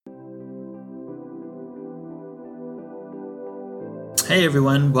Hey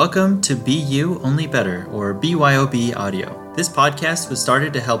everyone, welcome to Be You Only Better, or BYOB Audio. This podcast was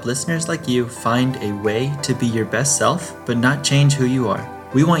started to help listeners like you find a way to be your best self, but not change who you are.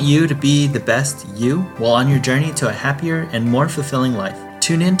 We want you to be the best you while on your journey to a happier and more fulfilling life.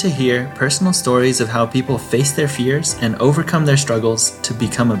 Tune in to hear personal stories of how people face their fears and overcome their struggles to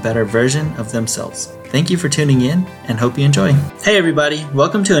become a better version of themselves. Thank you for tuning in and hope you enjoy. Hey everybody,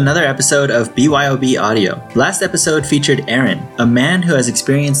 welcome to another episode of BYOB Audio. Last episode featured Aaron, a man who has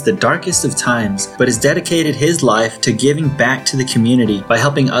experienced the darkest of times but has dedicated his life to giving back to the community by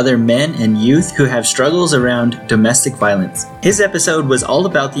helping other men and youth who have struggles around domestic violence. His episode was all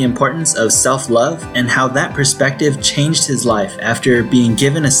about the importance of self-love and how that perspective changed his life after being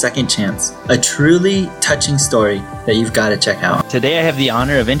given a second chance. A truly touching story that you've got to check out. Today I have the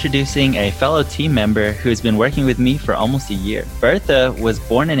honor of introducing a fellow team member who has been working with me for almost a year. Bertha was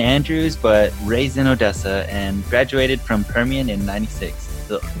born in Andrews but raised in Odessa and graduated from Permian in '96.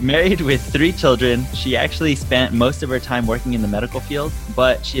 Married with 3 children, she actually spent most of her time working in the medical field,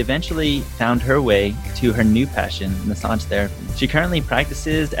 but she eventually found her way to her new passion, massage therapy. She currently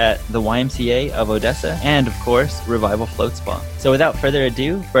practices at the YMCA of Odessa and, of course, Revival Float Spa. So without further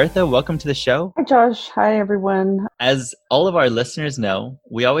ado, Bertha, welcome to the show. Hi, Josh. Hi, everyone. As all of our listeners know,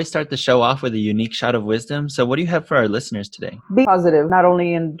 we always start the show off with a unique shot of wisdom. So what do you have for our listeners today? Be positive, not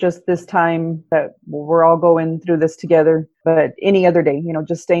only in just this time that we're all going through this together, but any other day,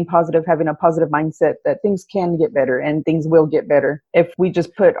 just staying positive, having a positive mindset that things can get better and things will get better if we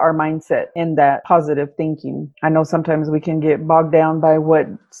just put our mindset in that positive thinking. I know sometimes we can get bogged down by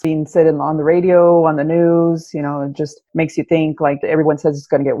what's being said on the radio, on the news, it just makes you think like everyone says it's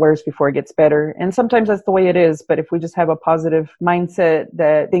going to get worse before it gets better. And sometimes that's the way it is. But if we just have a positive mindset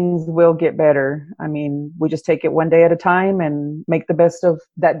that things will get better, we just take it one day at a time and make the best of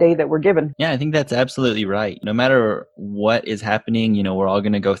that day that we're given. Yeah, I think that's absolutely right. No matter what is happening, we're all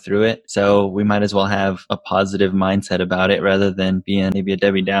going to go through it. So we might as well have a positive mindset about it rather than being maybe a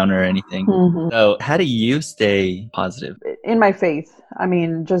Debbie Downer or anything. Mm-hmm. So how do you stay positive? In my faith.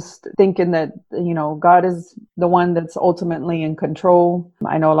 Just thinking that, God is the one that's ultimately in control.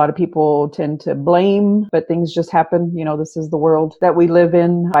 I know a lot of people tend to blame, but things just happen. This is the world that we live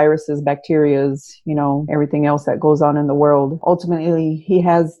in. Viruses, bacterias, everything else that goes on in the world. Ultimately, He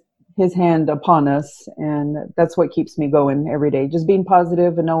has His hand upon us, and that's what keeps me going every day. Just being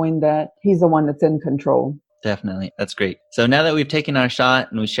positive and knowing that He's the one that's in control. Definitely. That's great. So now that we've taken our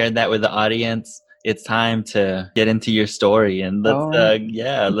shot and we shared that with the audience, it's time to get into your story, and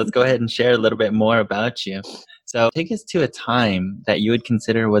let's go ahead and share a little bit more about you. So take us to a time that you would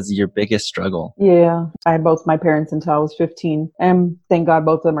consider was your biggest struggle. Yeah, I had both my parents until I was 15. And thank God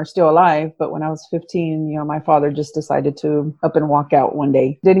both of them are still alive. But when I was 15, my father just decided to up and walk out one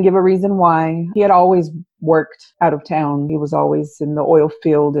day. Didn't give a reason why. He had always worked out of town. He was always in the oil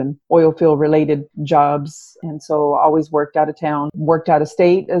field and oil field related jobs. And so always worked out of town, worked out of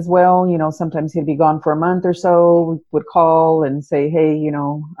state as well. Sometimes he'd be gone for a month or so, would call and say, hey,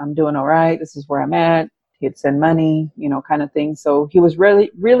 I'm doing all right. This is where I'm at. He'd send money, kind of thing. So he was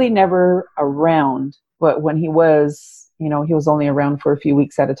really never around. But when he was, he was only around for a few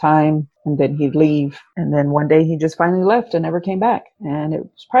weeks at a time, and then he'd leave. And then one day he just finally left and never came back. And it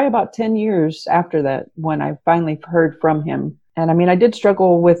was probably about 10 years after that when I finally heard from him. And I did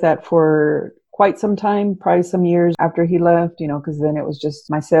struggle with that for quite some time, probably some years after he left, because then it was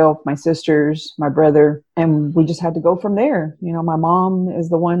just myself, my sisters, my brother, and we just had to go from there. My mom is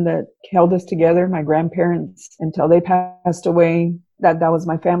the one that held us together, my grandparents, until they passed away. That was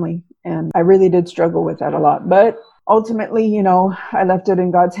my family. And I really did struggle with that a lot. But ultimately, I left it in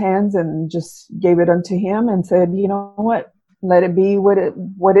God's hands and just gave it unto Him and said, you know what, let it be what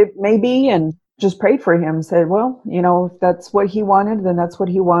it may be. And just prayed for him, said, well, if that's what he wanted, then that's what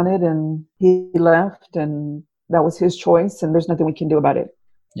he wanted. And he left, and that was his choice, and there's nothing we can do about it.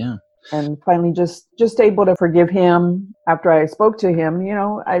 Yeah. And finally just able to forgive him after I spoke to him.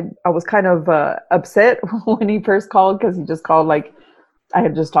 I was kind of upset when he first called, because he just called like I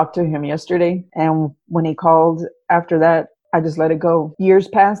had just talked to him yesterday. And when he called after that, I just let it go. Years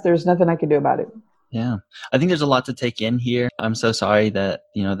passed. There's nothing I could do about it. Yeah. I think there's a lot to take in here. I'm so sorry that,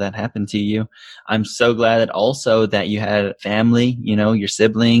 that happened to you. I'm so glad that also that you had family, your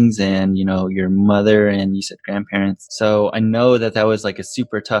siblings and, your mother and you said grandparents. So I know that was like a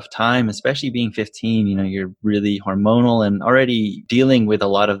super tough time, especially being 15, you're really hormonal and already dealing with a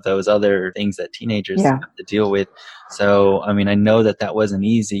lot of those other things that teenagers have to deal with. So, I know that wasn't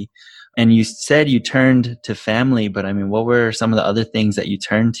easy. And you said you turned to family, but what were some of the other things that you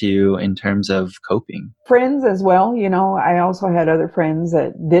turned to in terms of coping? Friends as well. I also had other friends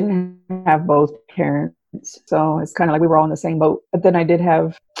that didn't have both parents. So it's kind of like we were all in the same boat. But then I did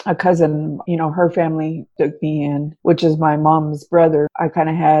have a cousin, her family took me in, which is my mom's brother. I kind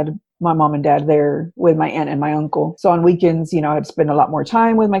of had my mom and dad there with my aunt and my uncle. So on weekends, I'd spend a lot more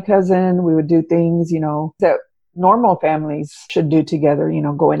time with my cousin. We would do things, that normal families should do together,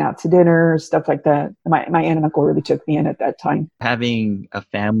 going out to dinner, stuff like that. My aunt and uncle really took me in at that time. Having a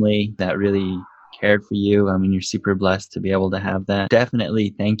family that really cared for you, I mean, you're super blessed to be able to have that.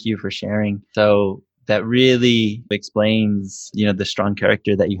 Definitely thank you for sharing. So that really explains, the strong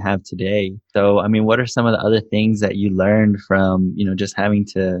character that you have today. So, I mean, what are some of the other things that you learned from, just having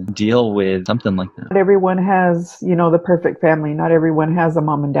to deal with something like that? Not everyone has, the perfect family. Not everyone has a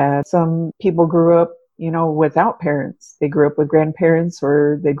mom and dad. Some people grew up, without parents. They grew up with grandparents,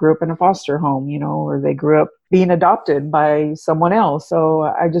 or they grew up in a foster home, or they grew up being adopted by someone else. So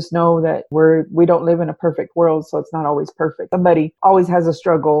I just know that we don't live in a perfect world, so it's not always perfect. Somebody always has a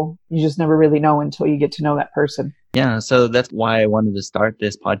struggle. You just never really know until you get to know that person. Yeah, so that's why I wanted to start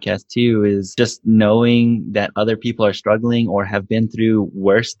this podcast too, is just knowing that other people are struggling or have been through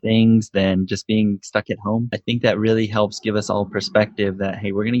worse things than just being stuck at home. I think that really helps give us all perspective that,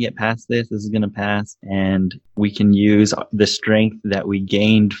 hey, we're going to get past this. This is going to pass. And we can use the strength that we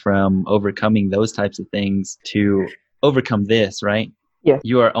gained from overcoming those types of things to overcome this, right? Yeah.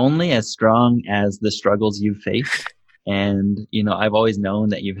 You are only as strong as the struggles you face. And, I've always known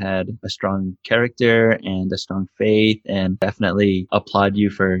that you've had a strong character and a strong faith, and definitely applaud you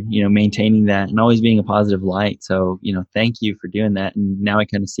for, maintaining that and always being a positive light. So, thank you for doing that. And now I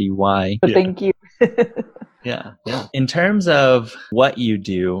kind of see why. Thank you. Yeah. In terms of what you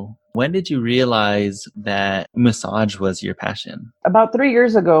do, when did you realize that massage was your passion? About 3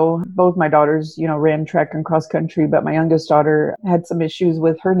 years ago, both my daughters, ran track and cross country, but my youngest daughter had some issues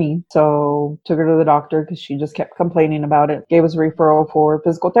with her knee. So took her to the doctor because she just kept complaining about it. Gave us a referral for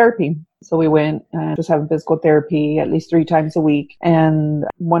physical therapy. So we went and just having physical therapy at least 3 times a week. And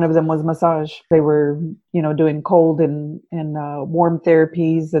one of them was massage. They were, doing cold and warm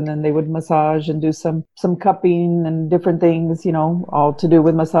therapies. And then they would massage and do some cupping and different things, all to do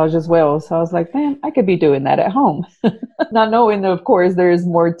with massage as well. So I was like, man, I could be doing that at home. Not knowing, of course, there's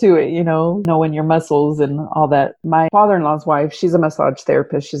more to it, knowing your muscles and all that. My father-in-law's wife, she's a massage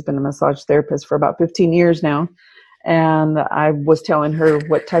therapist. She's been a massage therapist for about 15 years now. And I was telling her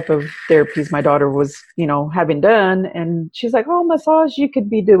what type of therapies my daughter was, having done. And she's like, oh, massage, you could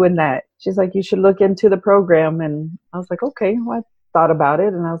be doing that. She's like, you should look into the program. And I was like, okay, well, I thought about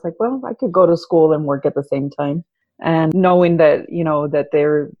it. And I was like, well, I could go to school and work at the same time. And knowing that, that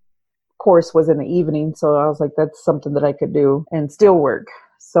their course was in the evening. So I was like, that's something that I could do and still work.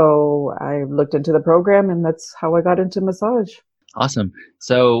 So I looked into the program, and that's how I got into massage. Awesome.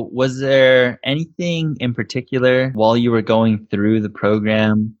 So was there anything in particular while you were going through the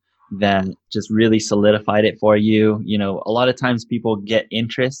program that just really solidified it for you? A lot of times people get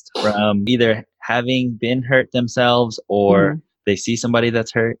interest from either having been hurt themselves or they see somebody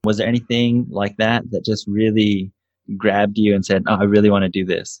that's hurt. Was there anything like that just really grabbed you and said, oh, I really want to do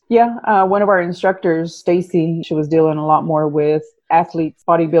this? Yeah. One of our instructors, Stacy, she was dealing a lot more with athletes,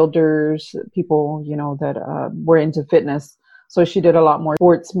 bodybuilders, people, that were into fitness. So she did a lot more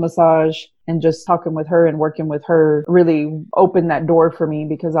sports massage, and just talking with her and working with her really opened that door for me,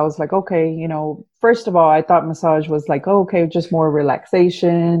 because I was like, okay, first of all, I thought massage was like, okay, just more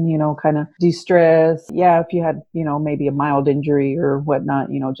relaxation, kind of de-stress. Yeah, if you had, maybe a mild injury or whatnot,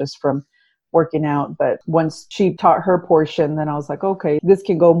 just from working out. But once she taught her portion, then I was like, okay, this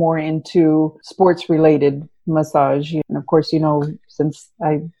can go more into sports related massage. And of course, since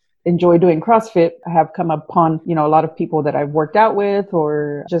I enjoy doing CrossFit, I have come upon, a lot of people that I've worked out with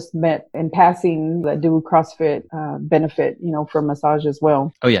or just met in passing that do CrossFit benefit, from massage as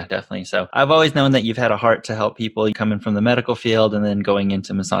well. Oh yeah, definitely. So I've always known that you've had a heart to help people coming from the medical field, and then going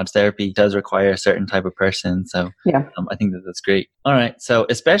into massage therapy does require a certain type of person. So yeah, I think that's great. All right. So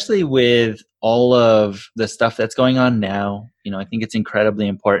especially with all of the stuff that's going on now, I think it's incredibly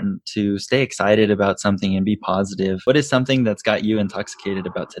important to stay excited about something and be positive. What is something that's got you intoxicated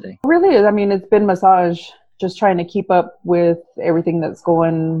about today? Really, it's been massage. Just trying to keep up with everything that's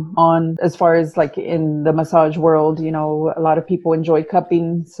going on as far as like in the massage world. A lot of people enjoy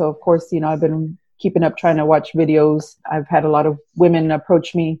cupping. So of course, I've been keeping up trying to watch videos. I've had a lot of women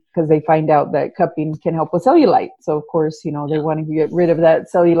approach me because they find out that cupping can help with cellulite. So of course, they want to get rid of that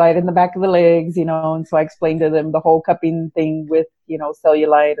cellulite in the back of the legs, and so I explained to them the whole cupping thing with,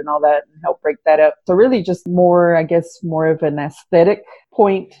 cellulite and all that, and help break that up. So really just more of an aesthetic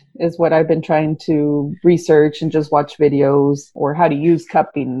point is what I've been trying to research and just watch videos, or how to use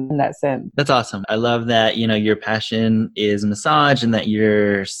cupping in that sense. That's awesome. I love that, your passion is massage and that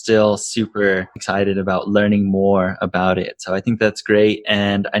you're still super excited about learning more about it. So I think that's great.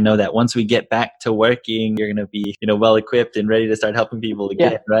 And I know that once we get back to working, you're going to be, well equipped and ready to start helping people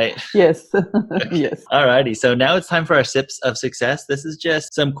again, right? Yes. Yes. Alrighty. So now it's time for our Sips of Success. This is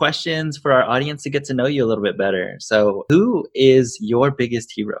just some questions for our audience to get to know you a little bit better. So who is your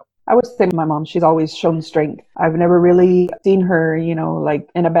biggest hero? I would say my mom. She's always shown strength. I've never really seen her, like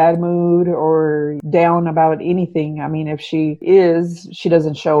in a bad mood or down about anything. I mean, if she is, she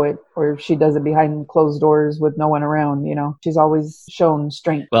doesn't show it, or if she does it behind closed doors with no one around, she's always shown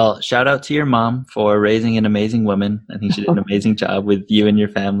strength. Well, shout out to your mom for raising an amazing woman. I think she did an amazing job with you and your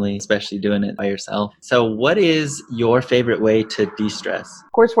family, especially doing it by yourself. So what is your favorite way to de-stress?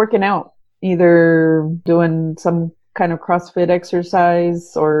 Of course, working out, either doing some kind of CrossFit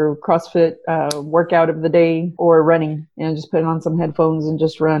exercise or CrossFit workout of the day, or running, just putting on some headphones and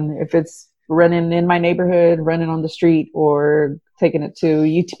just run. If it's running in my neighborhood, running on the street, or taking it to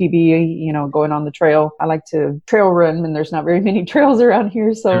UTPB, going on the trail. I like to trail run, and there's not very many trails around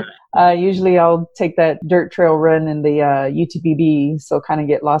here. So usually I'll take that dirt trail run in the UTPB, so kind of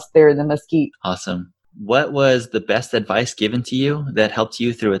get lost there in the mesquite. Awesome. What was the best advice given to you that helped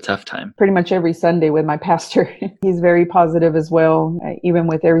you through a tough time? Pretty much every Sunday with my pastor. He's very positive as well. Even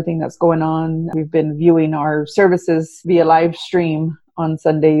with everything that's going on, we've been viewing our services via live stream on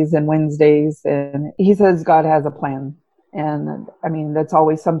Sundays and Wednesdays. And he says God has a plan. And I mean, that's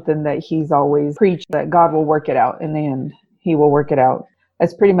always something that he's always preached, that God will work it out in the end. He will work it out.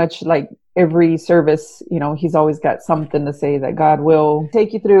 That's pretty much like every service, he's always got something to say, that God will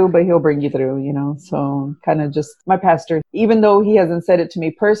take you through, but he'll bring you through, so kind of just my pastor, even though he hasn't said it to me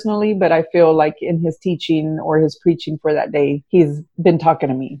personally, but I feel like in his teaching or his preaching for that day, he's been talking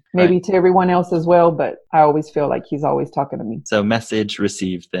to me, maybe to everyone else as well, but I always feel like he's always talking to me. So message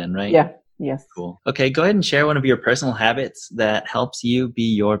received then, right? Yeah. Yes. Cool. Okay. Go ahead and share one of your personal habits that helps you be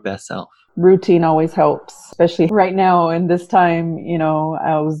your best self. Routine always helps, especially right now in this time.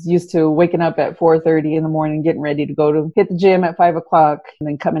 I was used to waking up at 4:30 in the morning, getting ready to go to hit the gym at 5 o'clock, and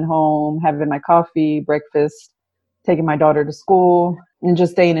then coming home, having my coffee, breakfast, taking my daughter to school, and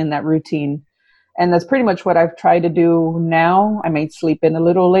just staying in that routine. And that's pretty much what I've tried to do now. I may sleep in a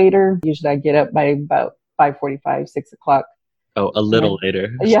little later. Usually I get up by about 5:45, 6 o'clock. Oh, a little later.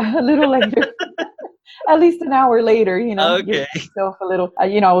 Yeah, a little later. At least an hour later, Okay. Give myself a little, I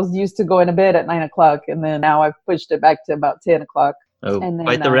was used to going to bed at 9 o'clock, and then now I've pushed it back to about 10 o'clock. Oh, and then,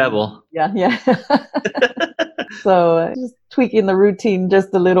 quite the rebel. Yeah. So just tweaking the routine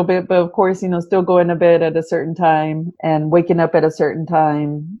just a little bit, but of course, still going to bed at a certain time and waking up at a certain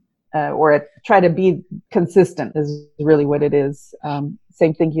time, try to be consistent is really what it is.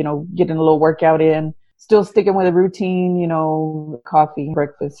 Same thing, getting a little workout in. Still sticking with a routine, coffee,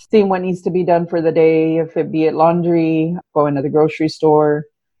 breakfast, seeing what needs to be done for the day, if it be it laundry, going to the grocery store,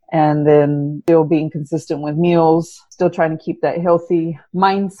 and then still being consistent with meals, still trying to keep that healthy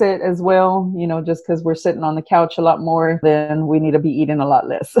mindset as well. Just because we're sitting on the couch a lot more, then we need to be eating a lot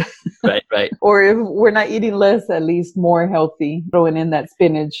less. Right. Or if we're not eating less, at least more healthy, throwing in that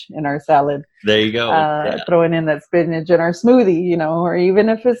spinach in our salad. There you go. Throwing in that spinach in our smoothie, or even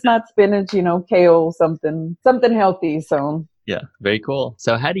if it's not spinach, kale, something healthy. So yeah, very cool.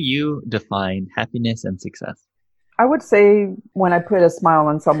 So how do you define happiness and success? I would say when I put a smile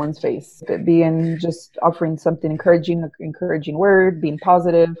on someone's face, it being just offering something encouraging word, being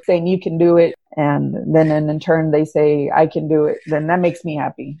positive, saying you can do it. And then in turn, they say, I can do it. Then that makes me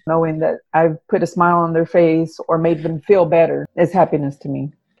happy. Knowing that I've put a smile on their face or made them feel better is happiness to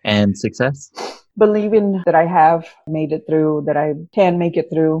me. And success? Believing that I have made it through, that I can make it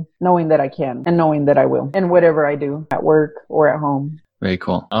through, knowing that I can and knowing that I will. And whatever I do at work or at home. Very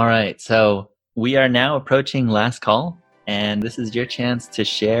cool. All right. So we are now approaching last call, and this is your chance to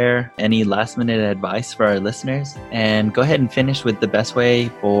share any last minute advice for our listeners, and go ahead and finish with the best way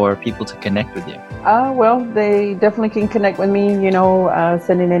for people to connect with you. Well, they definitely can connect with me,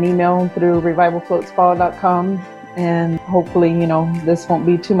 sending an email through revivalfloatspa.com. And hopefully, this won't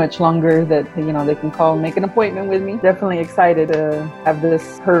be too much longer, that, they can call and make an appointment with me. Definitely excited to have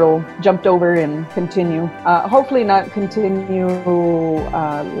this hurdle jumped over and continue. Hopefully not continue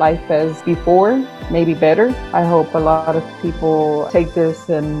life as before, maybe better. I hope a lot of people take this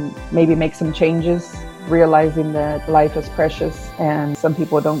and maybe make some changes, realizing that life is precious and some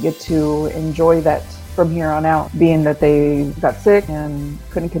people don't get to enjoy that from here on out, being that they got sick and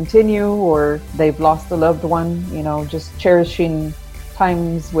couldn't continue, or they've lost a loved one, just cherishing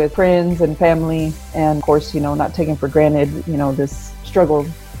times with friends and family, and of course, not taking for granted, this struggle of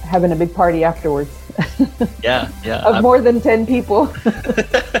having a big party afterwards. Yeah. Of more than 10 people.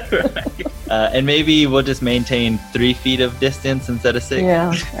 Right. And maybe we'll just maintain 3 feet of distance instead of 6.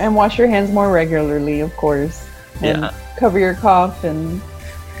 Yeah, and wash your hands more regularly, of course. And cover your cough and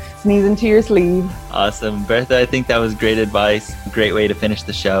sneeze into your sleeve. Awesome. Bertha, I think that was great advice. Great way to finish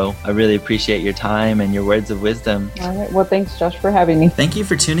the show. I really appreciate your time and your words of wisdom. All right. Well, thanks, Josh, for having me. Thank you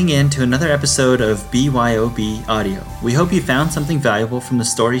for tuning in to another episode of BYOB Audio. We hope you found something valuable from the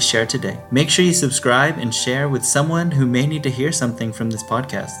stories shared today. Make sure you subscribe and share with someone who may need to hear something from this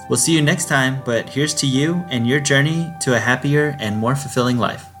podcast. We'll see you next time, but here's to you and your journey to a happier and more fulfilling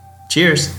life. Cheers.